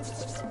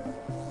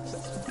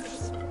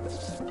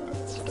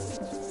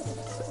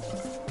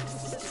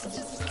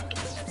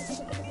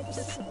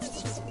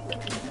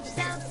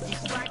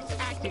 Self-destruct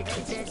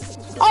activated.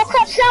 Oh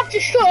crap,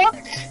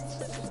 self-destruct!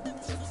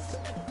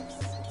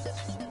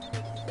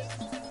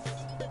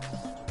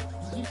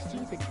 You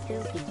stupid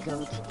filthy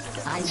goat.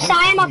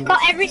 Sam, I've got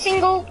every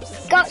single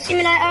goat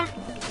simulator.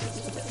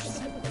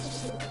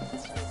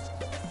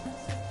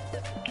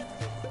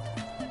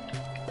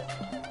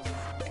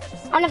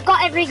 And I've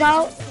got every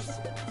goat.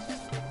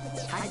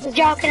 I'm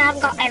joking, I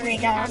haven't got every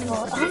goat,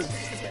 but...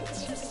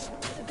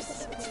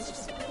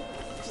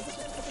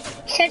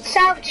 Said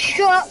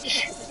self-destruct,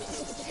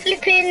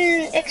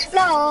 flipping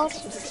explode.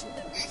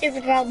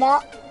 Stupid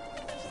robot.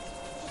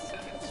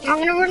 I'm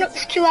gonna run up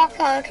this QR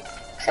code,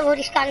 because I've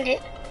already scanned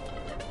it.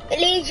 It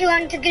leads you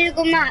onto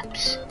Google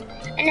Maps,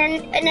 and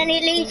then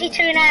it leads you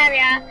to an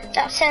area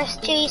that says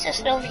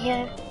Jesus loves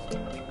you.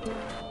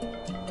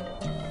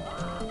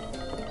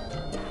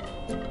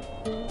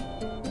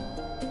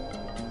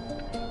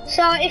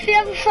 So if you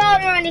have a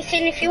phone or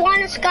anything, if you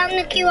want to scan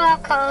the QR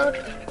code,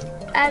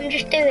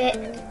 just do it.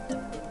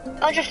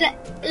 Or just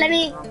let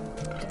me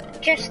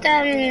just go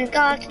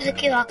to the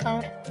QR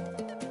code.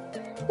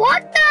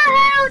 What the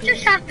hell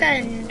just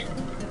happened?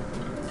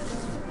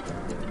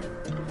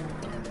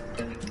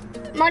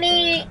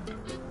 Money.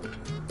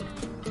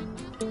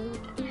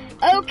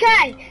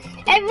 Okay,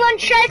 everyone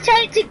shout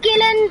out to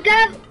Gillen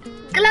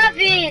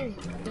Glavin.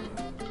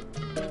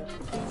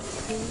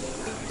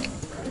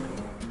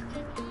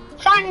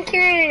 Thank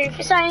you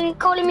for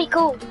calling me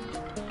cool.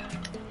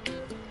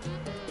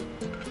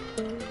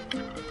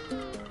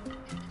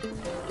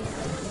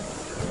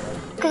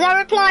 Because I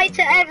reply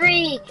to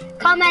every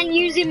comment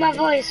using my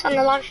voice on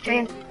the live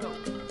stream.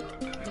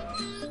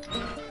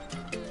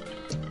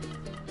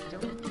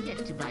 Don't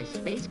forget to buy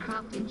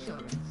spacecraft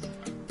insurance.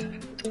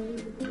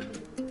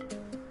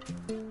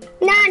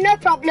 Nah, no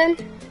problem.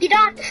 You don't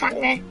have to thank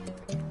me.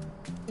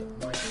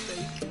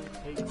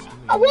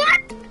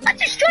 What? I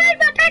destroyed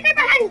my piggy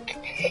bank!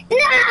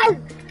 No!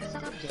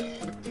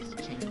 Subjects with this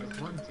chamber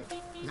wanted.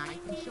 Life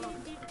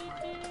insurance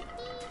required.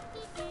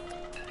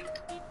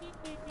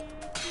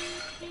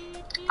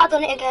 I've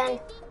done it again.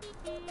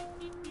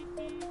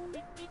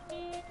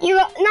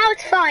 Now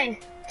it's fine.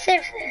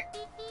 Seriously.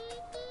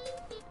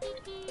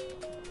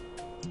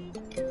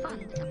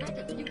 Fund a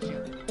better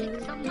future. Take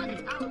some money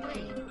our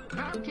way.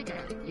 Crowd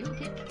kicker. You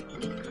kick,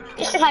 we cry.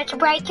 This is how to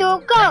break your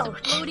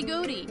goat. Floaty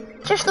goaty.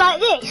 Just like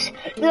this.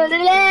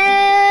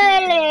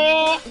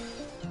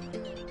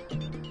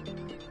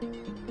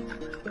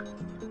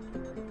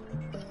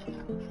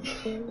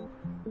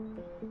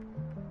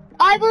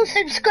 I will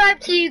subscribe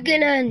to you,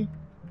 Gillen.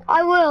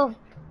 I will.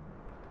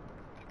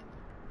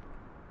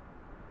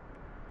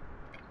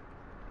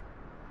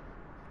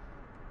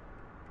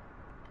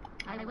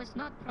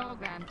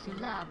 you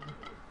love.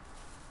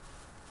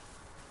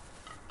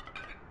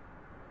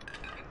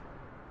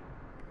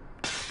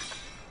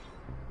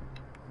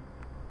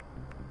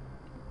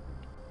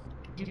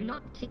 Do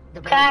not kick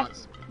the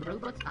robots.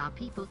 Robots are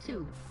people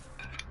too.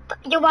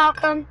 You're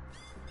welcome,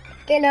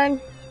 Dylan.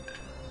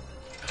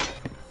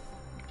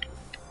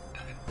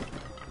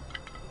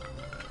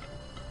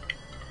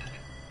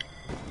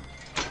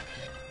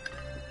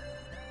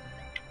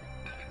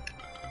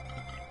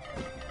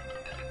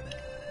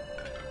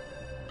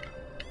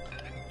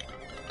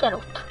 Get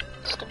out,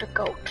 stupid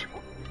goat.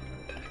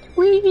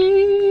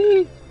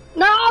 Wee!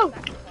 No!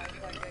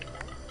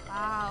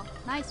 Wow,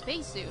 nice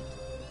spacesuit.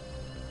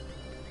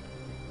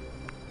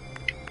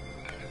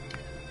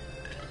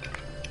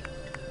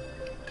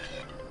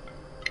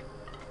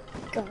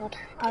 God,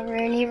 I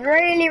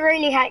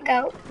really hate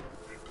goat.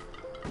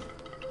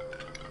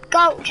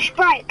 Goat, just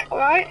break,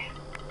 alright?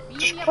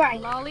 Just Beam me up,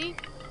 break. Lolly.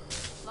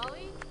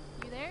 Lolly,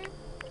 you there?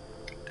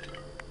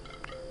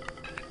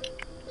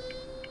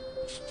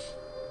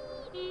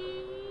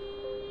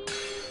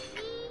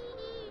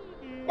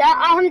 Yeah,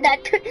 I'm dead.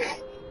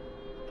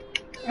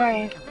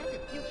 Right. A better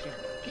future.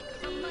 Kick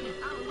some money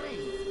our way.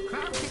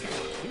 Crowd picker,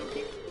 you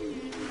kick.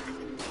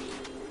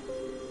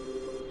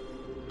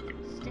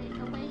 Stay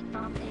away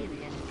from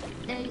aliens.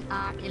 They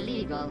are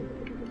illegal.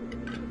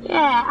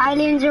 Yeah,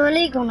 aliens are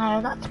illegal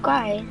now, that's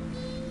great.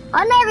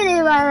 I never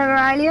knew about there were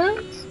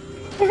aliens.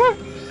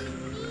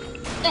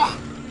 Yeah.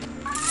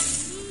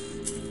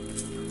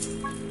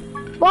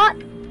 What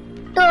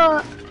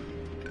the?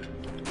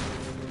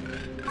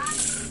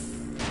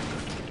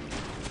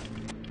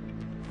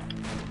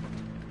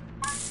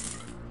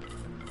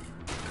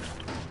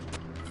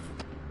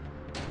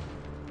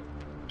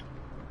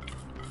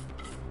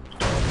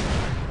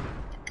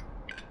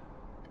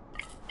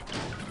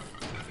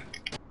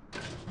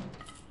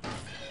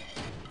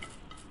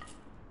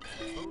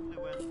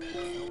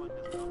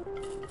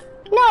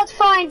 No, it's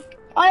fine.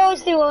 I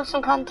always do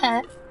awesome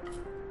content.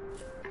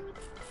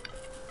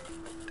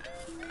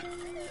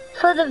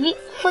 For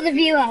the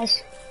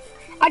viewers.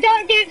 I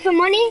don't do it for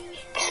money.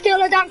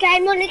 Still, I don't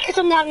get money because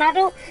I'm not an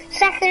adult.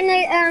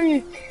 Secondly,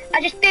 I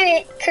just do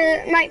it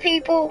to make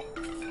people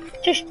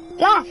just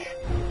laugh.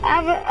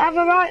 Have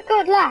a right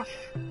good laugh.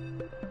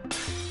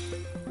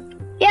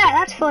 Yeah,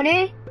 that's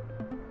funny.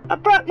 I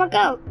broke my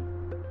goat.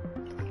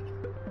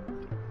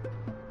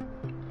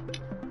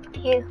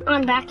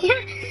 I'm back.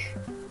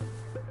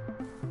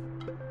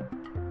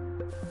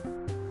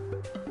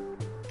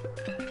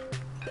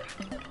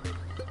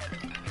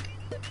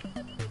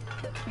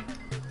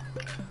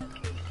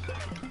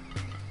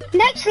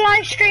 Next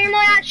live stream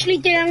I actually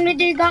do, I'm going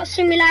to do Got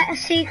Simulator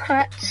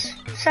Secrets.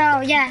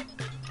 So yeah,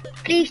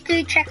 please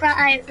do check that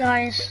out,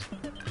 guys.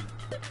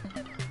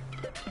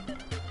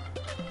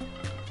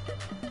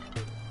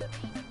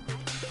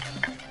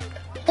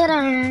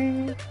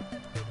 Ta-da.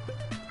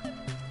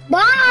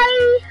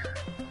 Bye!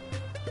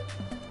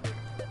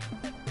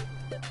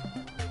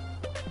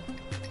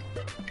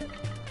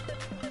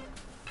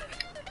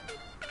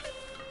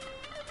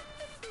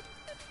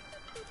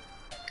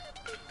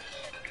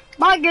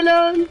 Bye,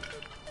 Gillen.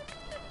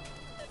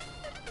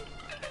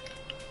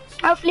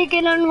 Hopefully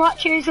Gillen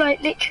watches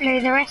like literally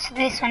the rest of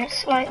this when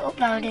it's like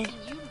uploaded. I've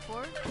seen you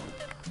before.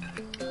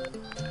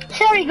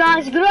 Sorry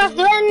guys, we're gonna have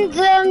to end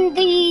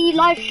the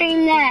live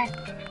stream there.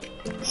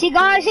 See you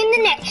guys in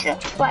the next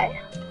episode.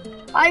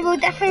 I will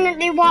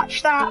definitely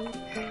watch that.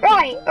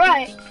 Right.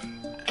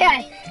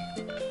 Okay.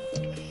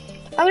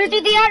 I'm gonna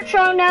do the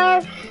outro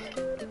now.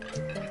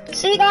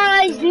 See you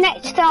guys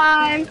next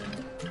time.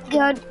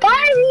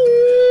 Goodbye.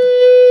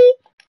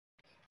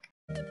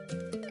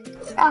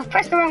 Oh,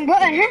 press the wrong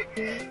button, huh?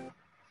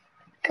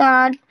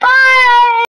 Goodbye.